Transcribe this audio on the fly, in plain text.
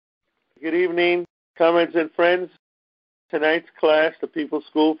Good evening, comrades and friends. Tonight's class, the People's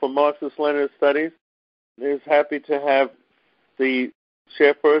School for Marxist-Leninist Studies, is happy to have the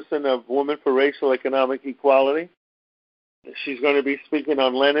chairperson of Women for Racial Economic Equality. She's going to be speaking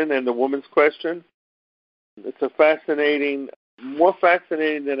on Lenin and the woman's question. It's more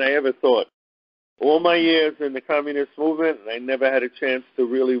fascinating than I ever thought. All my years in the communist movement, I never had a chance to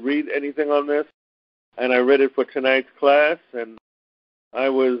really read anything on this, and I read it for tonight's class, and I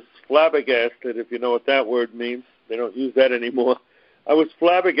was flabbergasted, if you know what that word means. They don't use that anymore. I was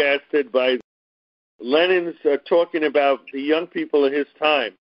flabbergasted by Lenin's talking about the young people of his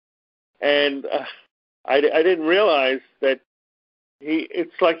time. And I didn't realize that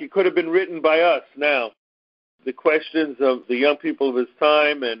it's like it could have been written by us now. The questions of the young people of his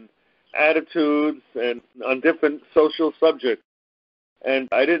time and attitudes and on different social subjects. And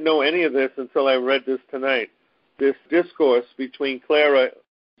I didn't know any of this until I read this tonight. This discourse between Clara,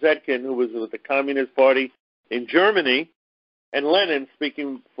 Zetkin, who was with the Communist Party in Germany, and Lenin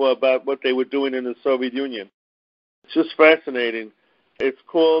speaking about what they were doing in the Soviet Union. It's just fascinating. It's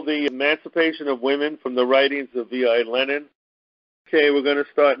called The Emancipation of Women from the Writings of V.I. Lenin. Okay, we're going to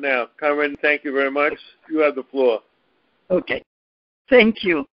start now. Cameron, thank you very much. You have the floor. Okay. Thank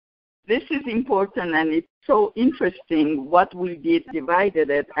you. This is important, and it's so interesting what we did,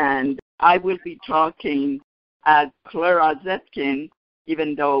 divided it, and I will be talking as Clara Zetkin,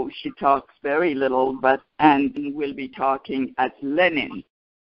 even though she talks very little, and will be talking as Lenin.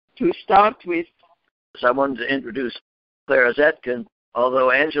 To start with, I wanted to introduce Clara Zetkin,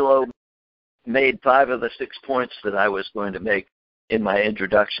 although Angelo made 5 of the 6 points that I was going to make in my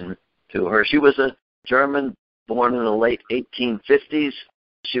introduction to her. She was a German born in the late 1850s.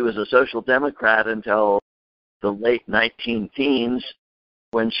 She was a social democrat until the late 19-teens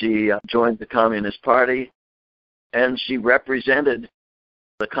when she joined the Communist Party, and she represented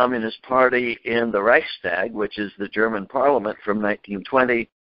the Communist Party in the Reichstag, which is the German parliament from 1920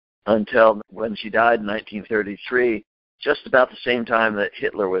 until when she died in 1933, just about the same time that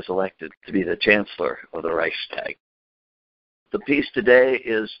Hitler was elected to be the chancellor of the Reichstag. The piece today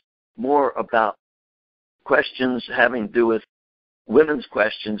is more about questions having to do with women's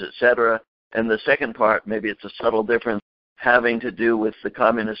questions, etc., and the second part, maybe it's a subtle difference, having to do with the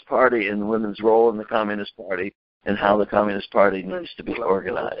Communist Party and women's role in the Communist Party and how the Communist Party needs to be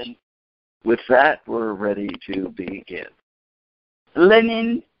organized. With that, we're ready to begin.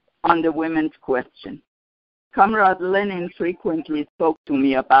 Lenin on the women's question. Comrade Lenin frequently spoke to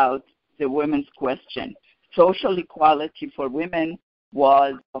me about the women's question. Social equality for women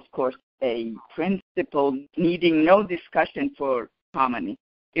was, of course, a principle needing no discussion for communists.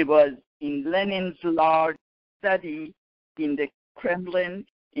 It was in Lenin's large study in the Kremlin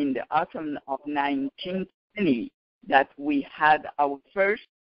in the autumn of 1920 that we had our first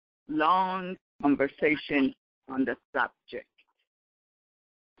long conversation on the subject.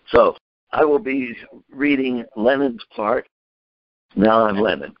 So I will be reading Lenin's part. Now I'm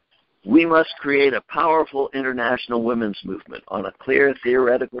Lenin. We must create a powerful international women's movement on a clear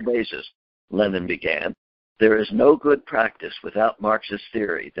theoretical basis, Lenin began. There is no good practice without Marxist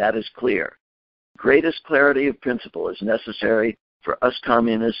theory. That is clear. Greatest clarity of principle is necessary for us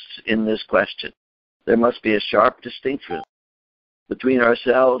communists in this question. There must be a sharp distinction between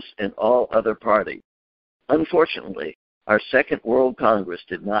ourselves and all other parties. Unfortunately, our Second World Congress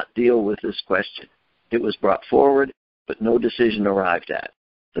did not deal with this question. It was brought forward, but no decision arrived at.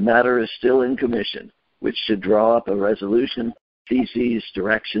 The matter is still in commission, which should draw up a resolution, theses,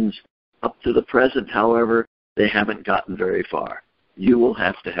 directions. Up to the present, however, they haven't gotten very far. You will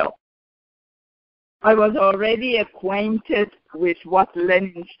have to help. I was already acquainted with what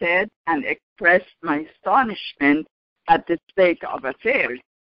Lenin said and expressed my astonishment at the state of affairs.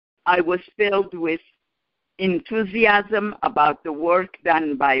 I was filled with enthusiasm about the work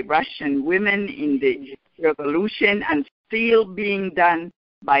done by Russian women in the revolution and still being done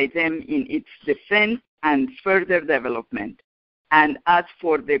by them in its defense and further development. And as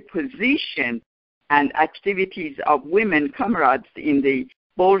for the position and activities of women comrades in the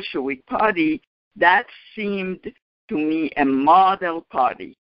Bolshevik Party, that seemed to me a model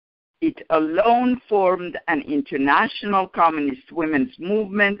party. It alone formed an international communist women's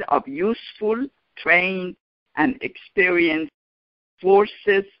movement of useful, trained, and experienced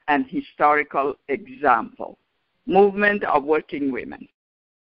forces and historical example. Movement of working women.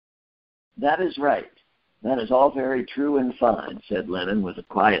 That is right. That is all very true and fine, said Lenin with a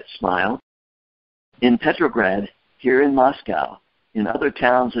quiet smile. In Petrograd, here in Moscow, in other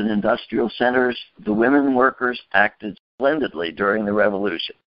towns and industrial centers, the women workers acted splendidly during the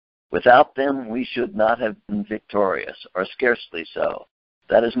revolution. Without them, we should not have been victorious, or scarcely so.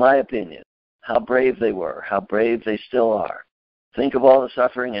 That is my opinion. How brave they were, how brave they still are. Think of all the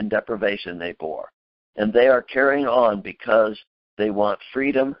suffering and deprivation they bore. And they are carrying on because they want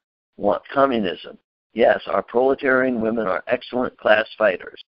freedom, want communism. Yes, our proletarian women are excellent class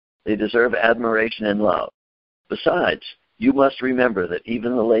fighters. They deserve admiration and love. Besides, you must remember that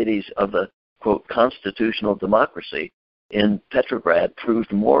even the ladies of the, quote, constitutional democracy in Petrograd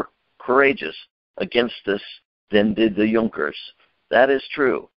proved more courageous against this than did the Junkers. That is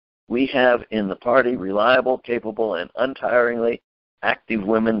true. We have in the party reliable, capable, and untiringly active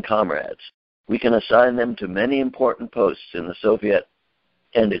women comrades. We can assign them to many important posts in the Soviet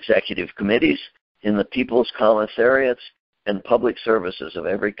and executive committees, in the People's Commissariats, and public services of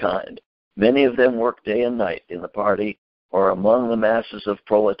every kind. Many of them work day and night in the party or among the masses of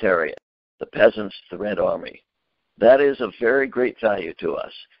proletariat, the peasants, the Red Army. That is of very great value to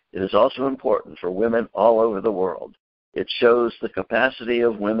us. It is also important for women all over the world. It shows the capacity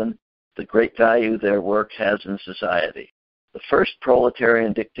of women, the great value their work has in society. The first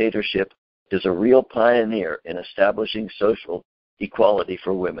proletarian dictatorship is a real pioneer in establishing social equality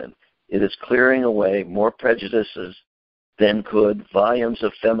for women. It is clearing away more prejudices than could volumes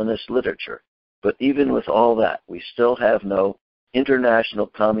of feminist literature. But even with all that, we still have no international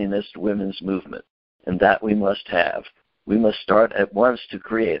communist women's movement, and that we must have. We must start at once to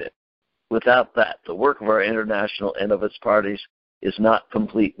create it. Without that, the work of our international and of its parties is not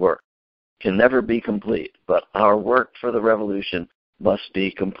complete work, can never be complete, but our work for the revolution must be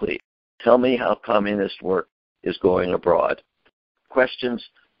complete. Tell me how communist work is going abroad. Questions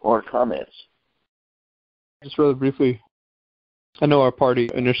or comments? Just really briefly, I know our party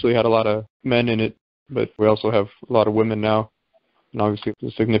initially had a lot of men in it, but we also have a lot of women now, and obviously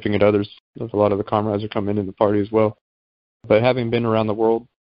the significant others. A lot of the comrades are coming into the party as well. But having been around the world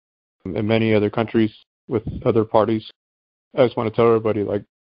in many other countries with other parties, I just want to tell everybody, like,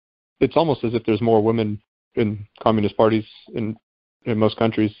 it's almost as if there's more women in communist parties in most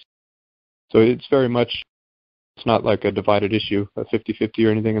countries. So it's very much, it's not like a divided issue, a 50-50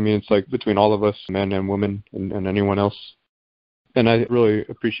 or anything. I mean, it's like between all of us, men and women, and anyone else. And I really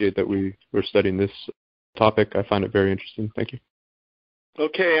appreciate that we're studying this topic. I find it very interesting. Thank you.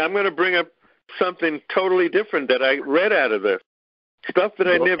 Okay, I'm going to bring up something totally different that I read out of this. Stuff that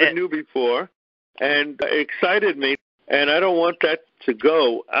I never knew before, and excited me, and I don't want that to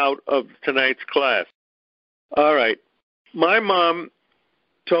go out of tonight's class. All right. My mom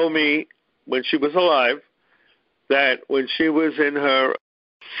told me when she was alive that when she was in her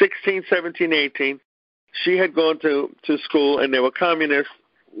 16, 17, 18, she had gone to school, and there were communist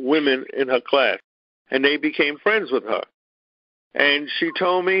women in her class, and they became friends with her. And she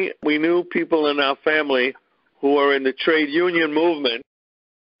told me we knew people in our family who were in the trade union movement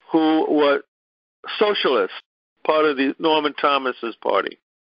who were socialists, part of the Norman Thomas's party.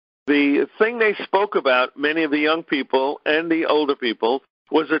 The thing they spoke about, many of the young people and the older people,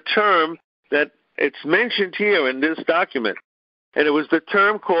 was a term that it's mentioned here in this document, and it was the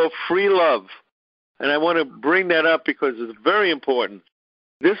term called free love. And I want to bring that up because it's very important.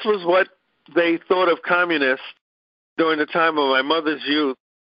 This was what they thought of communists during the time of my mother's youth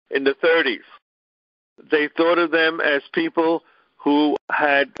in the 30s. They thought of them as people who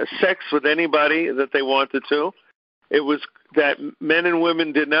had sex with anybody that they wanted to. It was that men and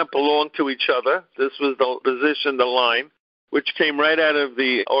women did not belong to each other. This was the position, the line, which came right out of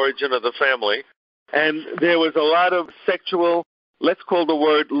the origin of the family. And there was a lot of sexual, let's call the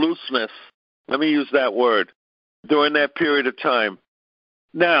word looseness. Let me use that word, during that period of time.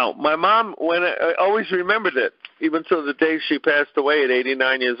 Now, my mom, I always remembered it, even till the day she passed away at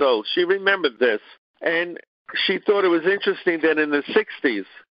 89 years old. She remembered this, and she thought it was interesting that in the 60s,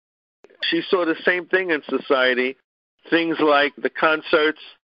 she saw the same thing in society, things like the concerts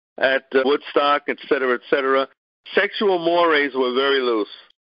at Woodstock, et cetera, sexual mores were very loose,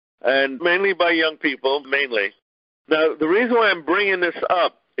 and mainly by young people, mainly. Now, the reason why I'm bringing this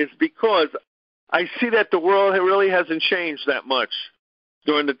up is because I see that the world really hasn't changed that much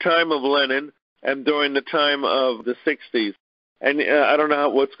during the time of Lenin and during the time of the 60s. And I don't know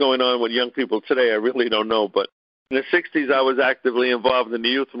what's going on with young people today. I really don't know. But in the 60s, I was actively involved in the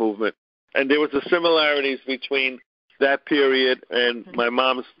youth movement. And there was the similarities between that period and my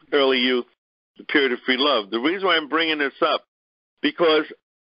mom's early youth, the period of free love. The reason why I'm bringing this up, because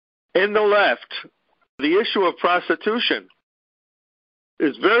in the left, the issue of prostitution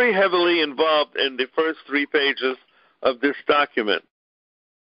is very heavily involved in the first 3 pages of this document.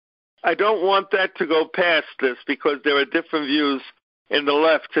 I don't want that to go past this because there are different views in the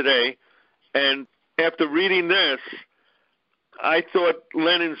left today. And after reading this, I thought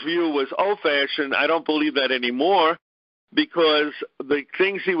Lenin's view was old-fashioned. I don't believe that anymore. because the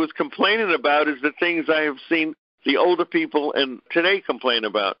things he was complaining about is the things I have seen the older people and today complain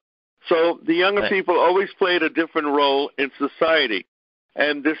about. So the younger people always played a different role in society.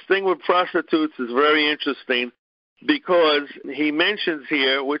 And this thing with prostitutes is very interesting because he mentions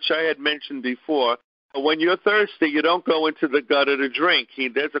here, which I had mentioned before, when you're thirsty, you don't go into the gutter to drink.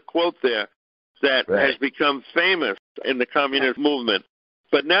 There's a quote there that has become famous in the communist movement.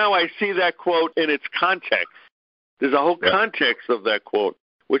 But now I see that quote in its context. There's a whole context of that quote,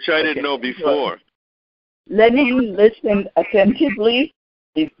 which I didn't know before. Lenin listened attentively,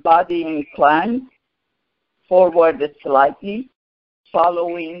 his body inclined forward slightly,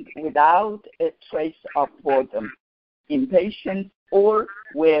 following without a trace of boredom, impatience, or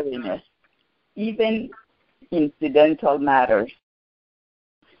weariness, even incidental matters.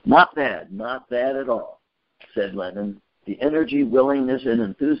 Not bad at all, said Lenin. The energy, willingness, and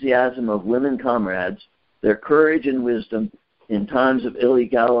enthusiasm of women comrades, their courage and wisdom in times of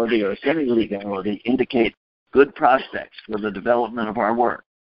illegality or semi-legality indicate good prospects for the development of our work.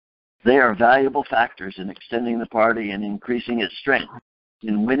 They are valuable factors in extending the party and increasing its strength,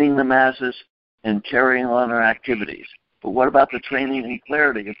 in winning the masses and carrying on our activities. But what about the training and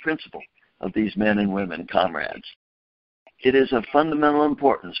clarity of principle of these men and women comrades? It is of fundamental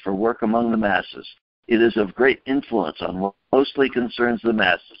importance for work among the masses. It is of great influence on what mostly concerns the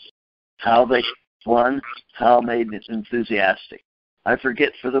masses. How they won, how made it enthusiastic. I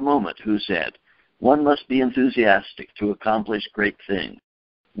forget for the moment who said, one must be enthusiastic to accomplish great things.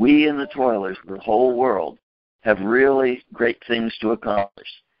 We in the toilers of the whole world have really great things to accomplish.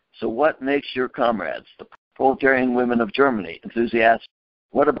 So what makes your comrades, the proletarian women of Germany, enthusiastic?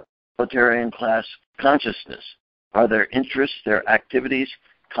 What about proletarian class consciousness? Are their interests, their activities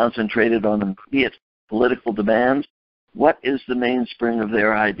concentrated on immediate political demands? What is the mainspring of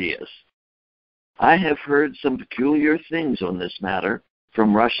their ideas? I have heard some peculiar things on this matter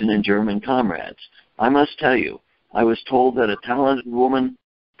from Russian and German comrades. I must tell you, I was told that a talented woman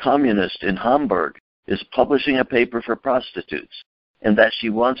communist in Hamburg is publishing a paper for prostitutes, and that she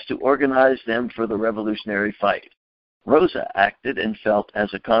wants to organize them for the revolutionary fight. Rosa acted and felt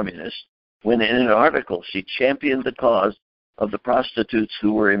as a communist when in an article she championed the cause of the prostitutes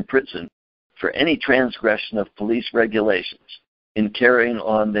who were imprisoned for any transgression of police regulations in carrying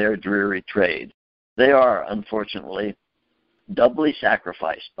on their dreary trade. They are, unfortunately, doubly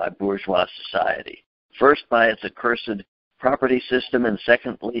sacrificed by bourgeois society, first by its accursed property system and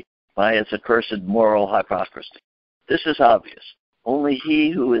secondly by its accursed moral hypocrisy. This is obvious. Only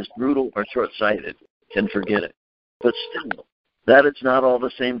he who is brutal or short-sighted can forget it. But still, that is not all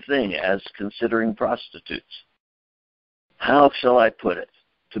the same thing as considering prostitutes. How shall I put it?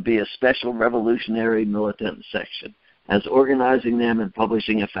 To be a special revolutionary militant section, as organizing them and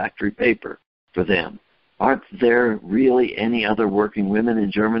publishing a factory paper for them. Aren't there really any other working women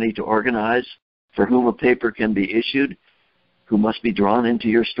in Germany to organize, for whom a paper can be issued, who must be drawn into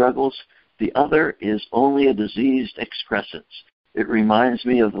your struggles? The other is only a diseased excrescence. It reminds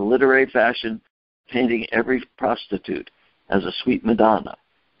me of the literary fashion painting every prostitute as a sweet Madonna.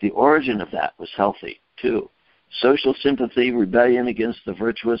 The origin of that was healthy, too. Social sympathy, rebellion against the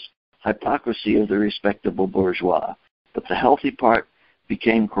virtuous hypocrisy of the respectable bourgeois. But the healthy part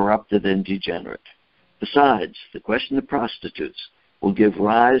became corrupted and degenerate. Besides, the question of prostitutes will give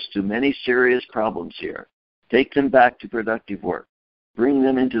rise to many serious problems here. Take them back to productive work. Bring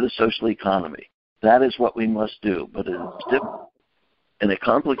them into the social economy. That is what we must do, but it is difficult and a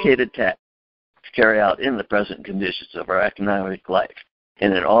complicated task to carry out in the present conditions of our economic life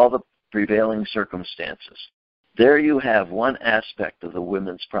and in all the prevailing circumstances. There you have one aspect of the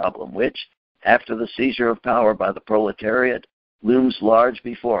women's problem, which, after the seizure of power by the proletariat, looms large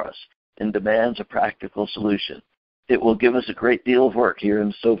before us and demands a practical solution. It will give us a great deal of work here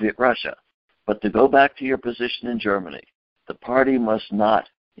in Soviet Russia. But to go back to your position in Germany, the party must not,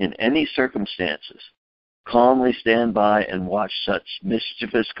 in any circumstances, calmly stand by and watch such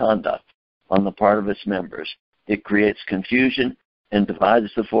mischievous conduct on the part of its members. It creates confusion and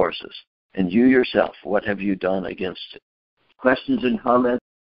divides the forces. And you yourself, what have you done against it? Questions and comments?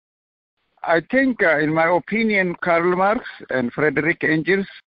 I think, in my opinion, Karl Marx and Friedrich Engels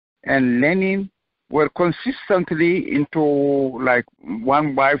and Lenin were consistently into like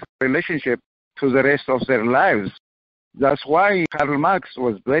one-wife relationship to the rest of their lives. That's why Karl Marx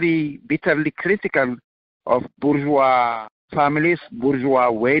was very bitterly critical of bourgeois families,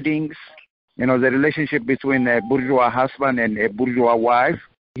 bourgeois weddings, the relationship between a bourgeois husband and a bourgeois wife.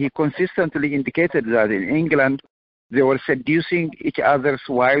 He consistently indicated that in England they were seducing each other's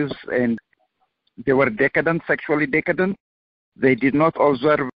wives and they were decadent, sexually decadent. They did not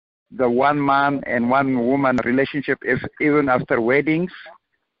observe the one man and one woman relationship even after weddings.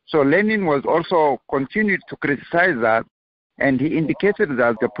 So Lenin was also continued to criticize that, and he indicated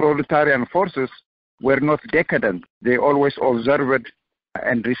that the proletarian forces were not decadent. They always observed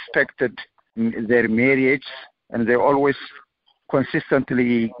and respected their marriage, and they always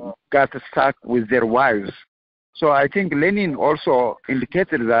consistently got stuck with their wives. So I think Lenin also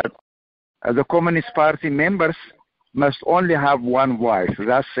indicated that the Communist Party members must only have one wife.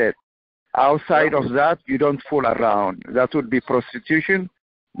 That's it. Outside of that, you don't fool around. That would be prostitution.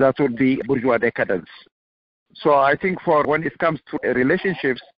 That would be bourgeois decadence. So I think for when it comes to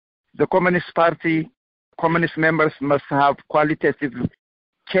relationships, the Communist Party, communist members must have qualitative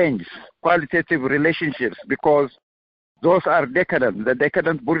change, qualitative relationships, because those are decadent. The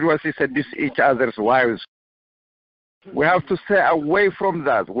decadent bourgeoisie seduce each other's wives. We have to stay away from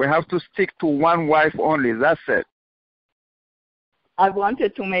that. We have to stick to one wife only. That's it. I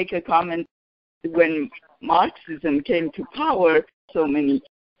wanted to make a comment. When Marxism came to power, so many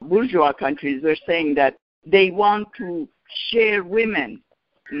bourgeois countries were saying that they want to share women.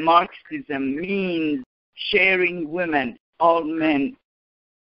 Marxism means sharing women, all men.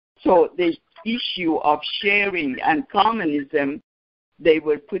 So the issue of sharing and communism, they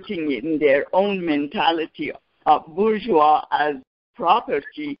were putting in their own mentality of bourgeois as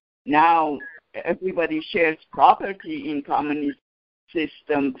property. Now everybody shares property in communist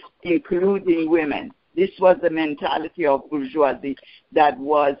system, including women. This was the mentality of bourgeoisie that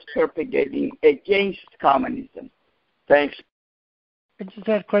was propagating against communism. Thanks. I just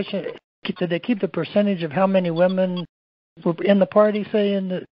had a question. Did they keep the percentage of how many women were in the party, say, in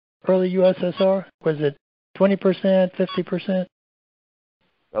the early USSR? Was it 20%, 50%?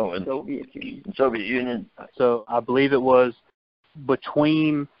 Oh, in Soviet Union. So I believe it was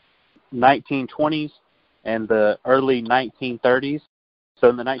between 1920s and the early 1930s. So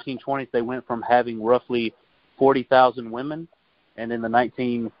in the 1920s, they went from having roughly 40,000 women, and in the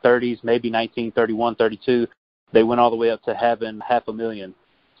 1930s, maybe 1931, 32, they went all the way up to having 500,000.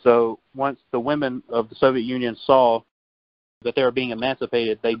 So once the women of the Soviet Union saw that they were being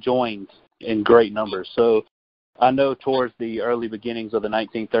emancipated, they joined in great numbers. So I know towards the early beginnings of the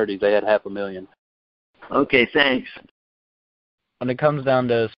 1930s, they had 500,000. Okay, thanks. When it comes down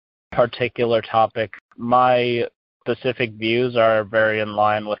to this particular topic, my specific views are very in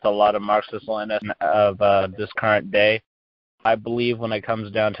line with a lot of Marxist-Leninists of this current day. I believe when it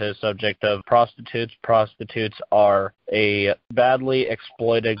comes down to the subject of prostitutes are a badly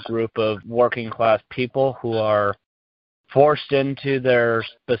exploited group of working-class people who are forced into their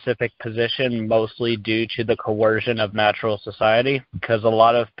specific position mostly due to the coercion of natural society, because a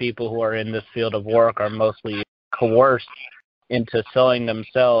lot of people who are in this field of work are mostly coerced into selling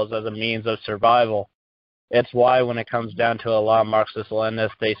themselves as a means of survival. It's why when it comes down to a lot of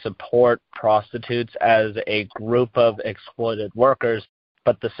Marxist-Leninists, they support prostitutes as a group of exploited workers,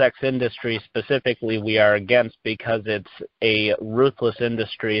 but the sex industry specifically we are against because it's a ruthless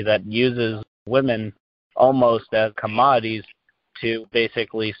industry that uses women almost as commodities to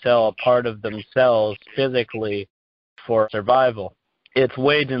basically sell a part of themselves physically for survival. It's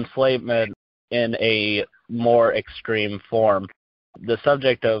wage enslavement in a more extreme form. The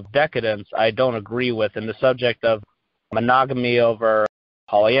subject of decadence, I don't agree with, and the subject of monogamy over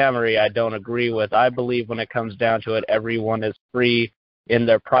polyamory, I don't agree with. I believe when it comes down to it, everyone is free in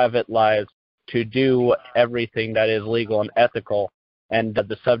their private lives to do everything that is legal and ethical, and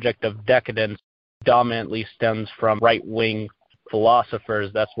the subject of decadence dominantly stems from right-wing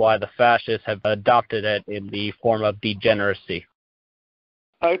philosophers. That's why the fascists have adopted it in the form of degeneracy.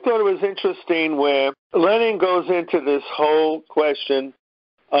 I thought it was interesting where Lenin goes into this whole question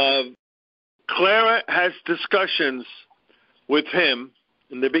of Clara has discussions with him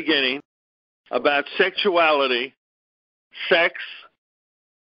in the beginning about sexuality, sex,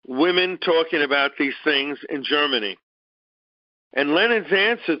 women talking about these things in Germany. And Lenin's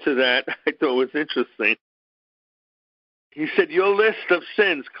answer to that I thought was interesting. He said, "Your list of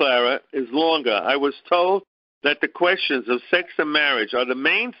sins, Clara, is longer. I was told that the questions of sex and marriage are the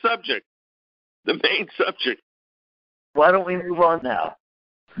main subject. The main subject." Why don't we move on now?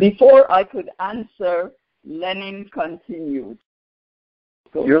 Before I could answer, Lenin continued.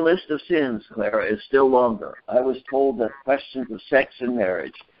 Your list of sins, Clara, is still longer. I was told that questions of sex and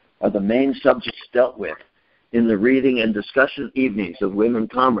marriage are the main subjects dealt with in the reading and discussion evenings of women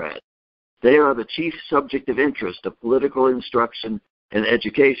comrades. They are the chief subject of interest of political instruction and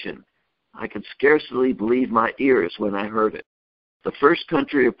education. I could scarcely believe my ears when I heard it. The first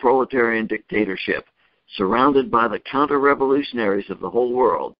country of proletarian dictatorship, surrounded by the counter-revolutionaries of the whole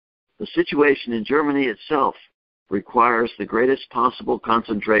world, the situation in Germany itself, requires the greatest possible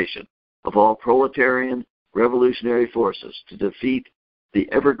concentration of all proletarian revolutionary forces to defeat the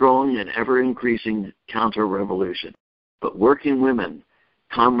ever-growing and ever-increasing counter-revolution. But working women,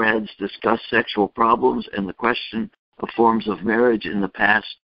 comrades, discuss sexual problems and the question of forms of marriage in the past,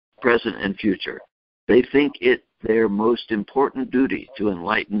 present, and future. They think it their most important duty to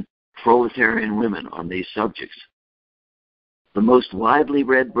enlighten proletarian women on these subjects. The most widely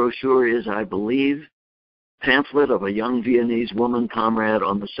read brochure is, I believe, pamphlet of a young Viennese woman comrade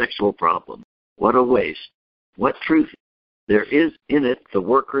on the sexual problem. What a waste. What truth there is in it the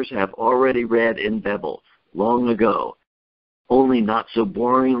workers have already read in Bebel long ago, only not so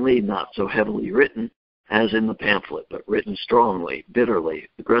boringly, not so heavily written as in the pamphlet, but written strongly, bitterly,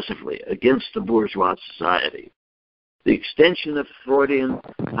 aggressively against the bourgeois society. The extension of Freudian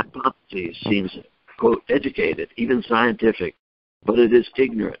hypotheses seems, quote, educated, even scientific, but it is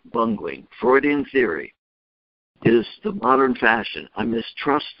ignorant, bungling. Freudian theory is the modern fashion. I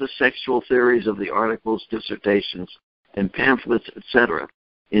mistrust the sexual theories of the articles, dissertations, and pamphlets, etc.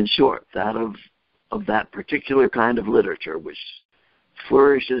 In short, that of that particular kind of literature which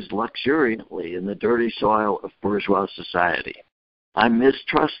flourishes luxuriantly in the dirty soil of bourgeois society. I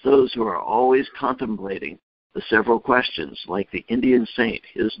mistrust those who are always contemplating the several questions, like the Indian saint,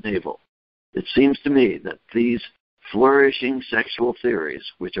 his navel. It seems to me that these flourishing sexual theories,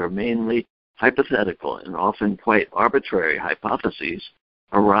 which are mainly hypothetical and often quite arbitrary hypotheses,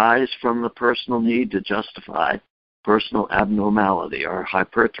 arise from the personal need to justify personal abnormality or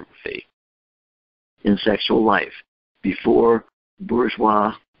hypertrophy in sexual life before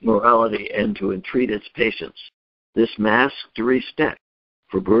bourgeois morality and to entreat its patients. This masked respect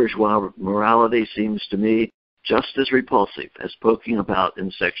for bourgeois morality seems to me just as repulsive as poking about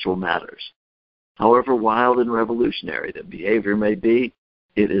in sexual matters. However wild and revolutionary the behavior may be,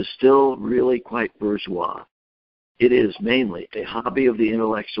 it is still really quite bourgeois. It is mainly a hobby of the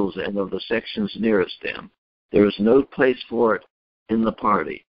intellectuals and of the sections nearest them. There is no place for it in the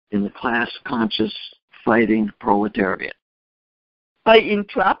party, in the class-conscious, fighting proletariat. I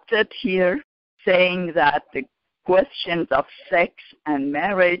interrupted here saying that the questions of sex and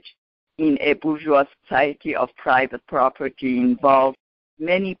marriage in a bourgeois society of private property involve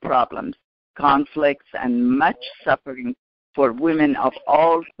many problems, conflicts, and much suffering for women of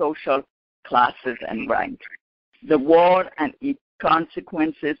all social classes and ranks. The war and its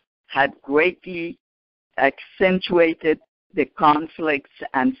consequences had greatly accentuated the conflicts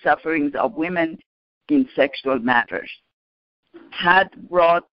and sufferings of women in sexual matters, had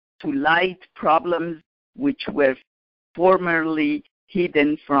brought to light problems which were formerly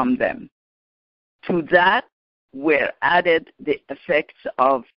hidden from them. To that were added the effects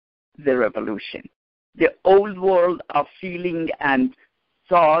of the revolution. The old world of feeling and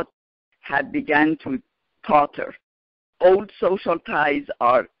thought had begun to totter. Old social ties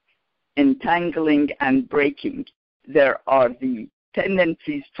are entangling and breaking. There are the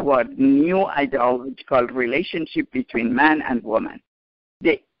tendencies toward new ideological relationship between man and woman.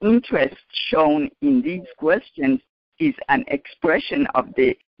 The interest shown in these questions is an expression of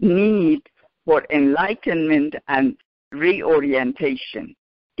the need for enlightenment and reorientation.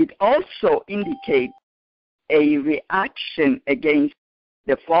 It also indicates a reaction against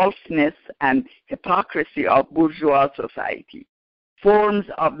the falseness and hypocrisy of bourgeois society. Forms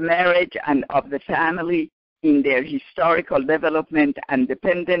of marriage and of the family in their historical development and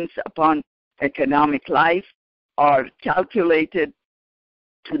dependence upon economic life are calculated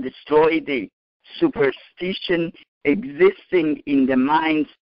to destroy the superstition existing in the minds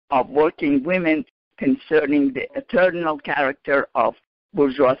of working women concerning the eternal character of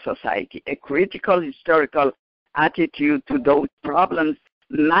bourgeois society. A critical historical attitude to those problems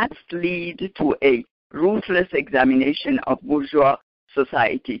must lead to a ruthless examination of bourgeois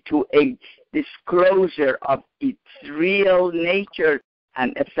society, to a disclosure of its real nature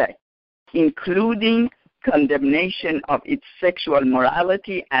and effect, including condemnation of its sexual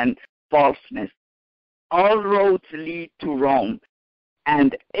morality and falseness. All roads lead to Rome,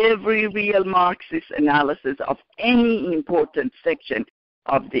 and every real Marxist analysis of any important section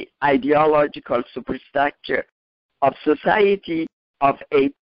of the ideological superstructure of society of a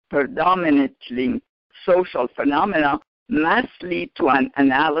predominantly social phenomena must lead to an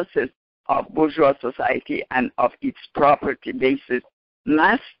analysis of bourgeois society and of its property basis,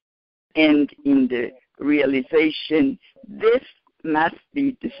 must end in the realization this must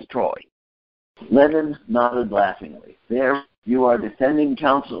be destroyed. Lenin nodded laughingly. There you are defending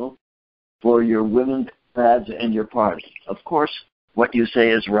counsel for your women comrades and your party. Of course, what you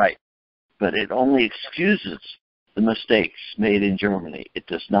say is right, but it only excuses the mistakes made in Germany. It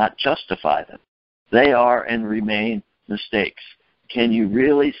does not justify them. They are and remain mistakes. Can you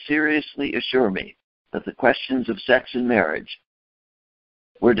really seriously assure me that the questions of sex and marriage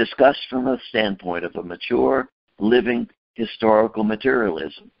were discussed from the standpoint of a mature, living, historical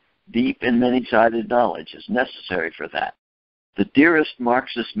materialism? Deep and many-sided knowledge is necessary for that. The dearest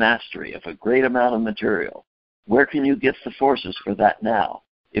Marxist mastery of a great amount of material. Where can you get the forces for that now?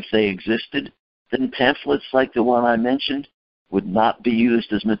 If they existed, then pamphlets like the one I mentioned would not be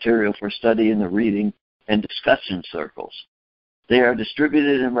used as material for study in the reading and discussion circles. They are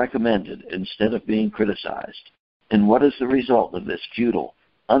distributed and recommended instead of being criticized. And what is the result of this futile,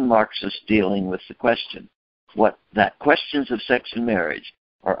 un-Marxist dealing with the question? That questions of sex and marriage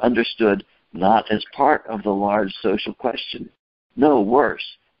are understood not as part of the large social question. No, worse,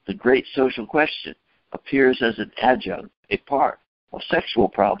 the great social question appears as an adjunct, a part of sexual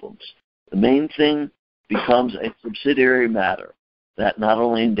problems. The main thing becomes a subsidiary matter that not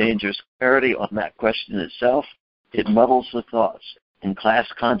only endangers clarity on that question itself, it muddles the thoughts and class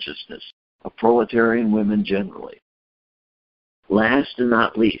consciousness of proletarian women generally. Last and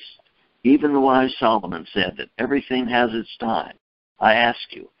not least, even the wise Solomon said that everything has its time. I ask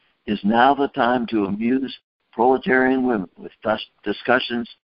you, is now the time to amuse proletarian women with discussions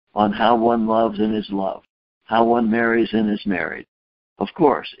on how one loves and is loved, how one marries and is married? Of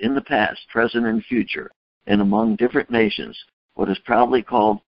course, in the past, present, and future, and among different nations, what is proudly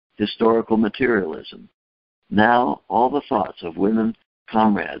called historical materialism. Now, all the thoughts of women,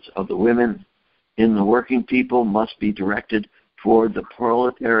 comrades of the women in the working people, must be directed toward the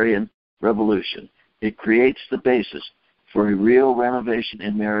proletarian revolution. It creates the basis for a real renovation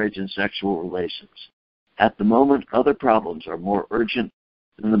in marriage and sexual relations. At the moment, other problems are more urgent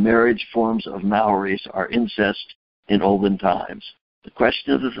than the marriage forms of Maoris are incest in olden times. The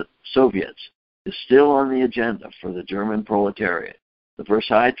question of the Soviets is still on the agenda for the German proletariat. The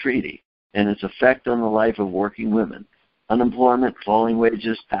Versailles Treaty and its effect on the life of working women, unemployment, falling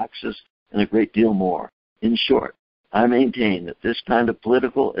wages, taxes, and a great deal more. In short, I maintain that this kind of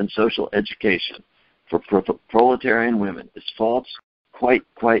political and social education for proletarian women is false, quite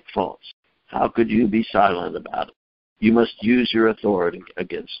false. How could you be silent about it? You must use your authority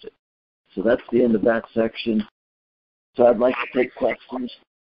against it. So that's the end of that section. So I'd like to take questions.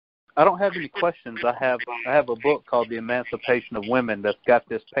 I don't have any questions. I have a book called The Emancipation of Women that's got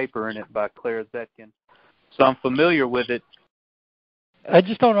this paper in it by Clara Zetkin. So I'm familiar with it. I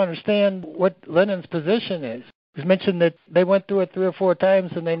just don't understand what Lenin's position is. It was mentioned that they went through it 3 or 4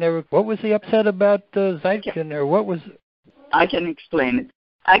 times and they never... What was he upset about Zetkin, or what was... I can explain it.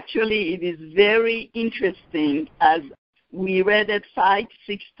 Actually, it is very interesting. As we read it 5,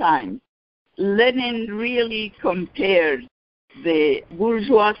 6 times, Lenin really compared the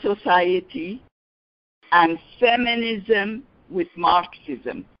bourgeois society and feminism with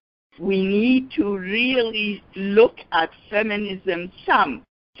Marxism. We need to really look at feminism, some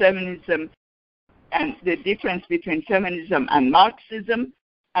feminism, and the difference between feminism and Marxism,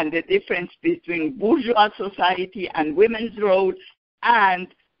 and the difference between bourgeois society and women's role, and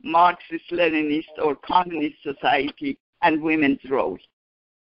Marxist-Leninist or communist society and women's role.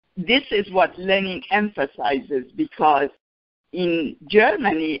 This is what Lenin emphasizes, because in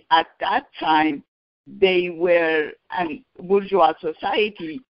Germany at that time, they were, and bourgeois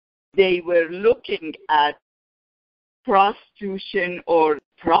society, they were looking at prostitution or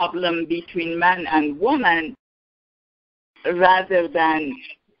problem between man and woman rather than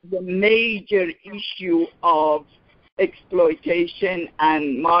the major issue of exploitation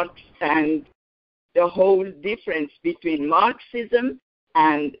and Marx and the whole difference between Marxism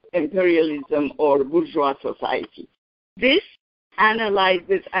and imperialism or bourgeois society. This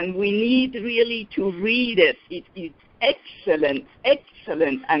analyzes, and we need really to read it. It is excellent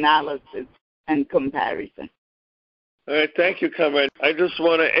analysis and comparison. All right, thank you, comrade. I just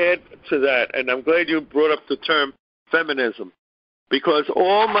want to add to that, and I'm glad you brought up the term feminism, because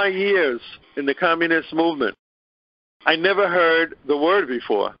all my years in the communist movement, I never heard the word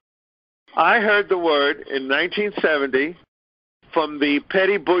before. I heard the word in 1970 from the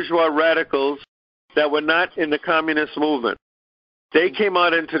petty bourgeois radicals that were not in the communist movement. They came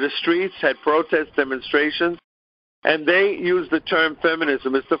out into the streets, had protest demonstrations, and they used the term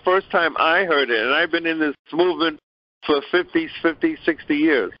feminism. It's the first time I heard it, and I've been in this movement for 50, 60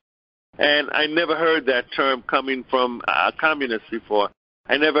 years. And I never heard that term coming from communists before.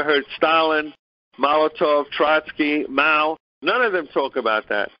 I never heard Stalin, Molotov, Trotsky, Mao. None of them talk about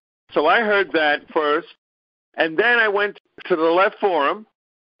that. So I heard that first, and then I went to the Left Forum,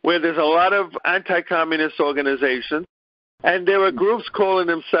 where there's a lot of anti-communist organizations, and there were groups calling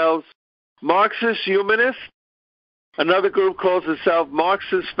themselves Marxist Humanists. Another group calls itself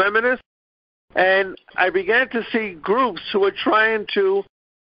Marxist Feminists. And I began to see groups who were trying to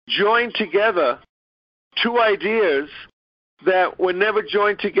join together two ideas that were never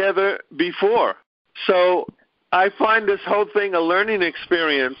joined together before. So I find this whole thing a learning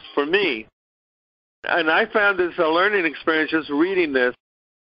experience for me. And I found this a learning experience just reading this.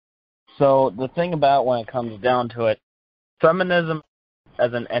 So the thing about when it comes down to it, feminism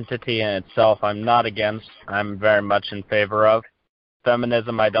as an entity in itself, I'm not against. I'm very much in favor of.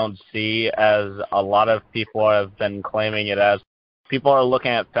 Feminism I don't see as a lot of people have been claiming it as. People are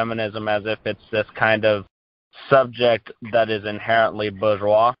looking at feminism as if it's this kind of subject that is inherently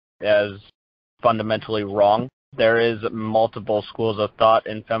bourgeois, as fundamentally wrong. There is multiple schools of thought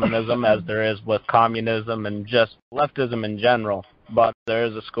in feminism, as there is with communism and just leftism in general. But there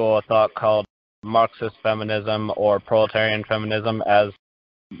is a school of thought called Marxist feminism or proletarian feminism, as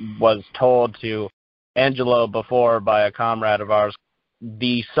was told to Angelo before by a comrade of ours.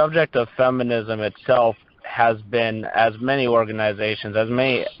 The subject of feminism itself has been, as many organizations, as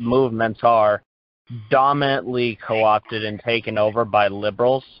many movements are, dominantly co-opted and taken over by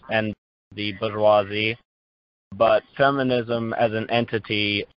liberals and the bourgeoisie. But feminism as an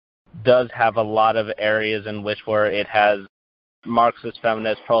entity does have a lot of areas in which where it has Marxist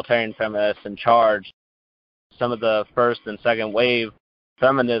feminists, proletarian feminists in charge. Some of the first and second wave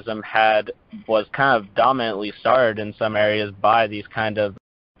feminism was kind of dominantly started in some areas by these kind of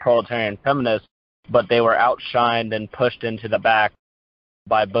proletarian feminists, but they were outshined and pushed into the back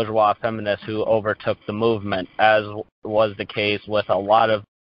by bourgeois feminists who overtook the movement, as was the case with a lot of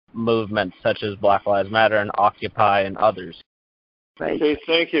movements such as Black Lives Matter and Occupy and others. Okay,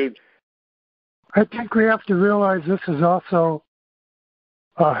 thank you. I think we have to realize this is also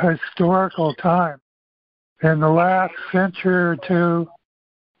a historical time. In the last century or two,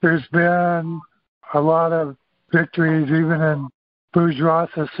 there's been a lot of victories even in bourgeois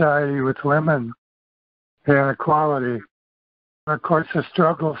society with women and equality. Of course, the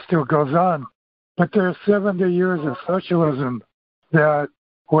struggle still goes on, but there's 70 years of socialism that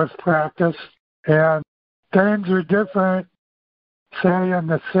was practiced, and things are different, say, in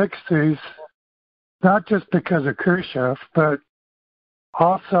the 60s, not just because of Khrushchev, but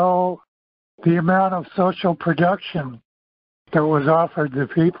also the amount of social production that was offered to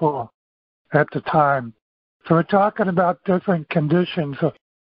people at the time. So we're talking about different conditions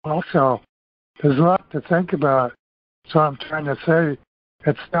also. There's a lot to think about. So I'm trying to say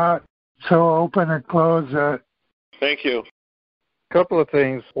it's not so open and closed that... Thank you. A couple of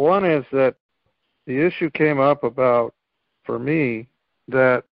things. One is that the issue came up about, for me,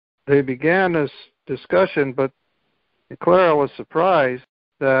 that they began this discussion, but Clara was surprised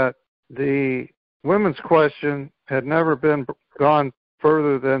that the women's question had never gone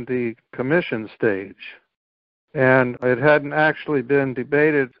further than the commission stage. And it hadn't actually been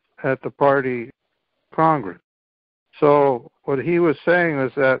debated at the party Congress. So what he was saying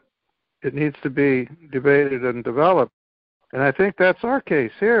is that it needs to be debated and developed. And I think that's our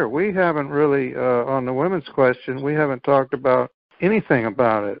case here. We haven't really, on the women's question, we haven't talked about anything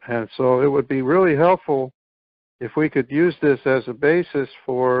about it. And so it would be really helpful if we could use this as a basis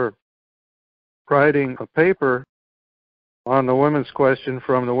for writing a paper on the women's question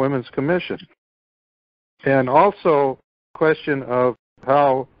from the Women's Commission. And also question of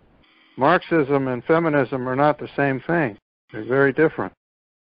how Marxism and feminism are not the same thing. They're very different.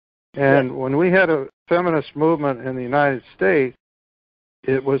 And when we had a feminist movement in the United States,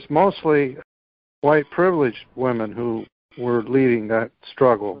 it was mostly white privileged women who were leading that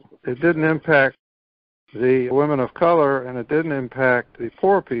struggle. It didn't impact the women of color, and it didn't impact the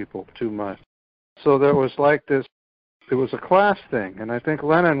poor people too much. So there was like this, it was a class thing, and I think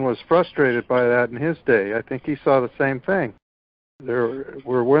Lenin was frustrated by that in his day. I think he saw the same thing. There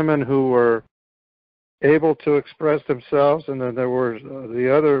were women who were able to express themselves, and then there were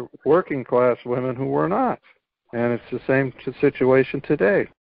the other working class women who were not. And it's the same situation today.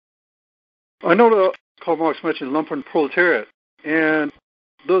 I know that Karl Marx mentioned lumpen proletariat, and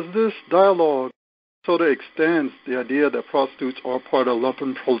does this dialogue sort of extends the idea that prostitutes are part of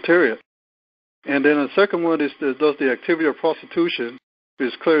lumpen proletariat? And then the second one is, does the activity of prostitution,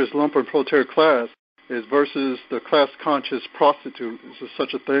 is clear as lumpen proletariat class, is versus the class-conscious prostitute? Is there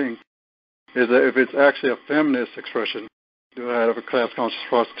such a thing? Is that if it's actually a feminist expression, do I have a class-conscious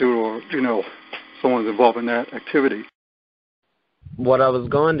prostitute or, someone's involved in that activity? What I was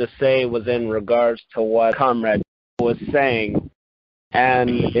going to say was in regards to what Comrade was saying, and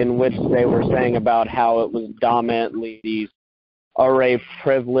in which they were saying about how it was dominantly these array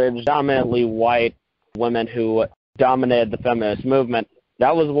privileged, dominantly white women who dominated the feminist movement.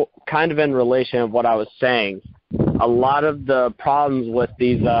 That was kind of in relation of what I was saying. A lot of the problems with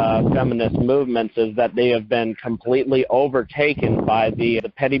these feminist movements is that they have been completely overtaken by the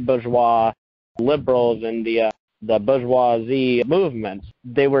petty bourgeois liberals and the bourgeoisie movements.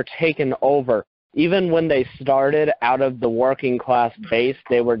 They were taken over. Even when they started out of the working class base,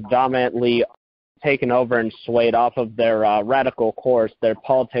 they were dominantly taken over and swayed off of their radical course. Their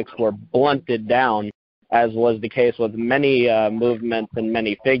politics were blunted down, as was the case with many movements and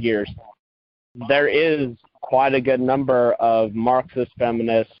many figures. There is quite a good number of Marxist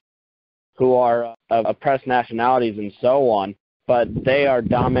feminists who are of oppressed nationalities and so on, but they are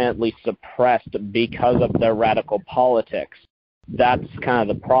dominantly suppressed because of their radical politics. That's kind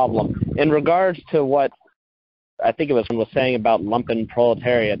of the problem. In regards to what I think it was saying about lumpen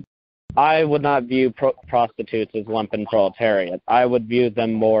proletariat, I would not view prostitutes as lumpen proletariat. I would view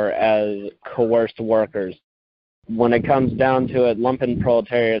them more as coerced workers. When it comes down to it, lumpen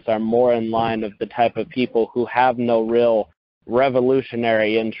proletariats are more in line of the type of people who have no real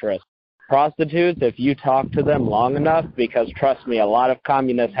revolutionary interest. Prostitutes, if you talk to them long enough, because trust me, a lot of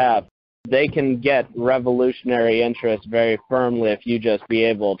communists have, they can get revolutionary interest very firmly if you just be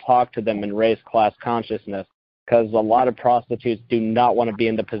able to talk to them and raise class consciousness. Because a lot of prostitutes do not want to be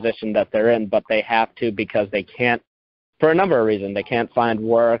in the position that they're in, but they have to because they can't, for a number of reasons. They can't find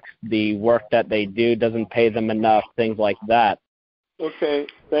work. The work that they do doesn't pay them enough, things like that. Okay,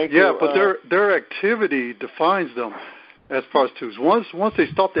 thank you. Yeah, but their activity defines them as prostitutes. Once they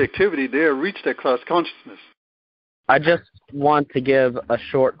stop the activity, they have reached that class consciousness. I just want to give a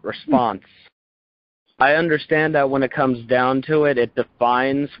short response. I understand that when it comes down to it, it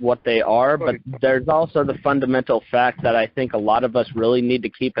defines what they are, but there's also the fundamental fact that I think a lot of us really need to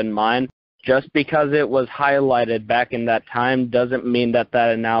keep in mind. Just because it was highlighted back in that time doesn't mean that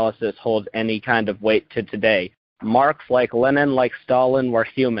that analysis holds any kind of weight to today. Marx, like Lenin, like Stalin, were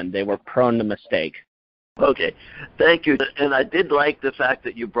human. They were prone to mistake. Okay, thank you. And I did like the fact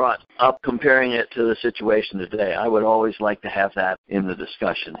that you brought up comparing it to the situation today. I would always like to have that in the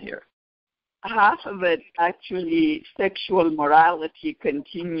discussion here. Half of it, actually, sexual morality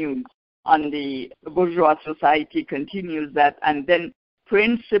continues on the bourgeois society, continues that, and then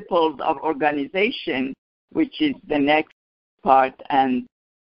principles of organization, which is the next part, and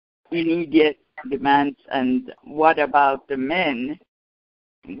immediate demands, and what about the men?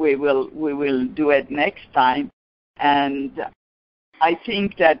 We will do it next time. And I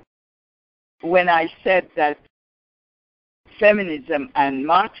think that when I said that feminism and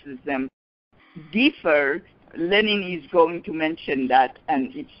Marxism differ, Lenin is going to mention that,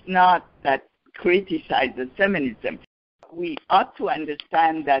 and it's not that criticizes feminism. We ought to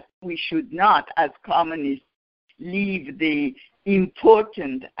understand that we should not, as communists, leave the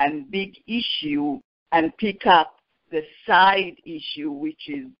important and big issue and pick up the side issue, which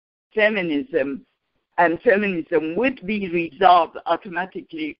is feminism, and feminism would be resolved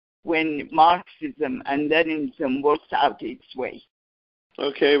automatically when Marxism and Leninism works out its way.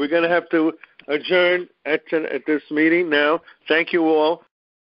 Okay, we're going to have to adjourn at this meeting now. Thank you all.